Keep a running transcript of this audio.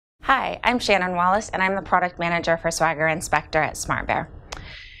Hi, I'm Shannon Wallace, and I'm the Product Manager for Swagger Inspector at SmartBear.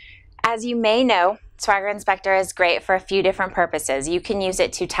 As you may know, Swagger Inspector is great for a few different purposes. You can use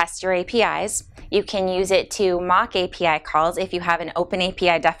it to test your APIs. You can use it to mock API calls if you have an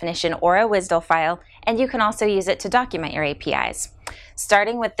OpenAPI definition or a WSDL file, and you can also use it to document your APIs.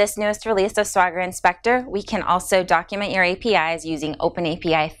 Starting with this newest release of Swagger Inspector, we can also document your APIs using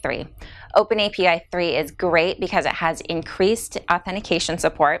OpenAPI 3. OpenAPI 3 is great because it has increased authentication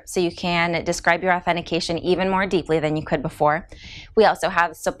support, so you can describe your authentication even more deeply than you could before. We also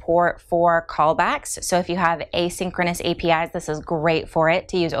have support for callbacks, so if you have asynchronous APIs, this is great for it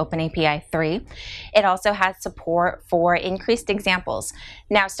to use OpenAPI 3. It also has support for increased examples.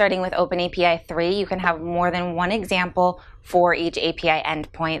 Now, starting with OpenAPI 3, you can have more than one example for each API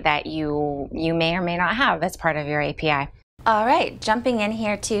endpoint that you may or may not have as part of your API. All right, jumping in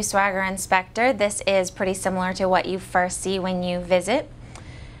here to Swagger Inspector, this is pretty similar to what you first see when you visit.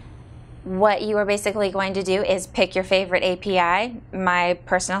 What you are basically going to do is pick your favorite API. My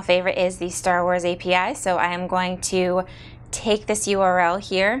personal favorite is the Star Wars API, so I am going to take this URL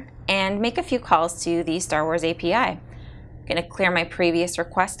here and make a few calls to the Star Wars API. I'm going to clear my previous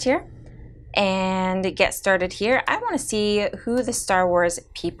request here and get started here. I want to see who the Star Wars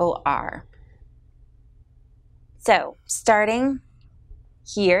people are. So, starting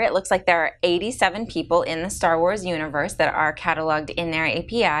here, it looks like there are 87 people in the Star Wars universe that are cataloged in their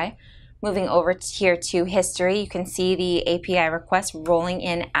API. Moving over here to history, you can see the API requests rolling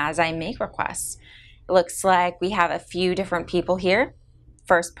in as I make requests. It looks like we have a few different people here.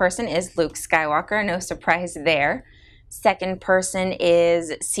 First person is Luke Skywalker, no surprise there. Second person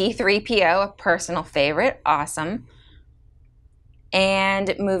is C-3PO, a personal favorite, awesome.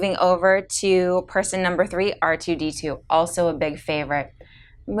 And moving over to person number 3, R2-D2, also a big favorite.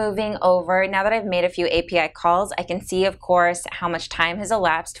 Moving over, now that I've made a few API calls, I can see, of course, how much time has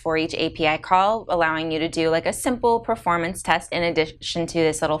elapsed for each API call, allowing you to do like a simple performance test in addition to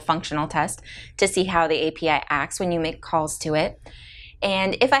this little functional test to see how the API acts when you make calls to it.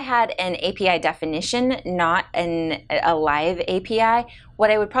 And if I had an API definition, not a live API, what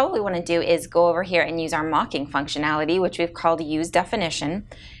I would probably want to do is go over here and use our mocking functionality, which we've called use definition.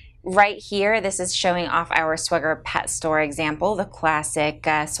 Right here, this is showing off our Swagger Pet Store example, the classic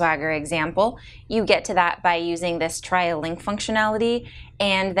Swagger example. You get to that by using this try a link functionality,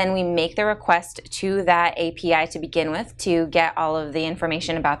 and then we make the request to that API to begin with to get all of the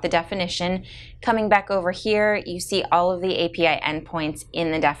information about the definition. Coming back over here, you see all of the API endpoints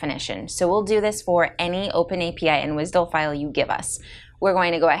in the definition. So we'll do this for any OpenAPI and WSDL file you give us. We're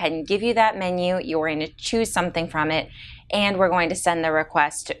going to go ahead and give you that menu. You're going to choose something from it, and we're going to send the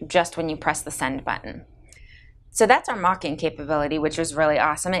request just when you press the send button. So that's our mocking capability, which is really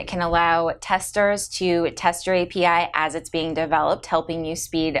awesome. It can allow testers to test your API as it's being developed, helping you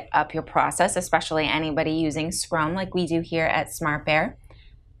speed up your process, especially anybody using Scrum like we do here at SmartBear.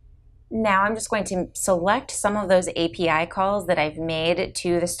 Now I'm just going to select some of those API calls that I've made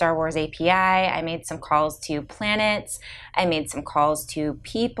to the Star Wars API. I made some calls to planets. I made some calls to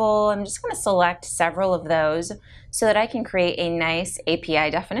people. I'm just going to select several of those so that I can create a nice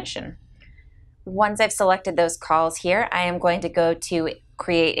API definition. Once I've selected those calls here, I am going to go to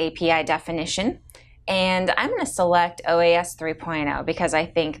create API definition, and I'm going to select OAS 3.0 because I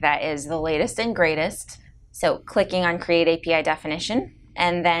think that is the latest and greatest. So clicking on create API definition,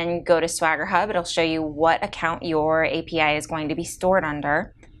 and then go to Swagger Hub. It'll show you what account your API is going to be stored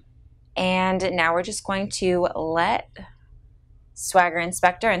under. And now we're just going to let Swagger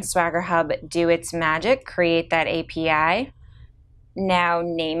Inspector and Swagger Hub do its magic, create that API. Now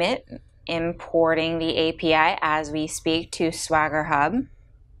name it, importing the API as we speak to Swagger Hub.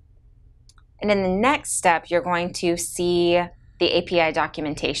 And in the next step, you're going to see the API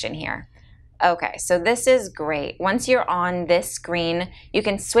documentation here. Okay, so this is great. Once you're on this screen, you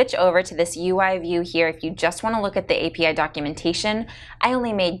can switch over to this UI view here if you just want to look at the API documentation. I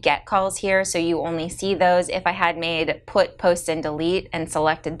only made get calls here, so you only see those. If I had made put, post, and delete and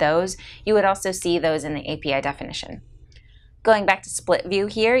selected those, you would also see those in the API definition. Going back to split view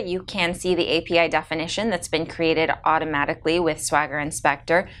here, you can see the API definition that's been created automatically with Swagger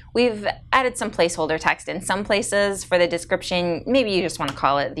Inspector. We've added some placeholder text in some places for the description. Maybe you just want to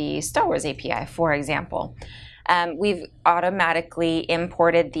call it the Star Wars API, for example. We've automatically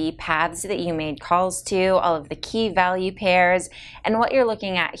imported the paths that you made calls to, all of the key value pairs, and what you're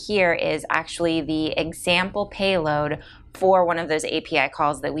looking at here is actually the example payload for one of those API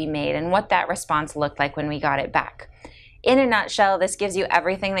calls that we made and what that response looked like when we got it back. In a nutshell, this gives you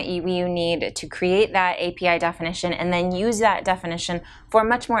everything that you need to create that API definition and then use that definition for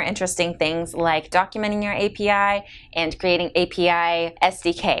much more interesting things like documenting your API and creating API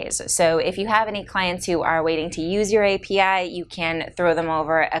SDKs. So if you have any clients who are waiting to use your API, you can throw them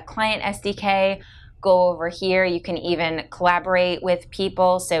over a client SDK. Go over here. You can even collaborate with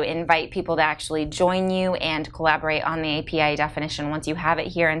people, so invite people to actually join you and collaborate on the API definition once you have it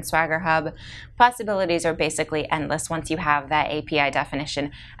here in Swagger Hub. Possibilities are basically endless once you have that API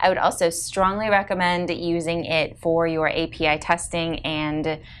definition. I would also strongly recommend using it for your API testing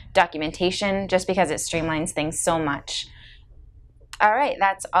and documentation just because it streamlines things so much. All right,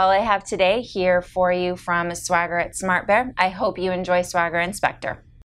 that's all I have today here for you from Swagger at SmartBear. I hope you enjoy Swagger Inspector.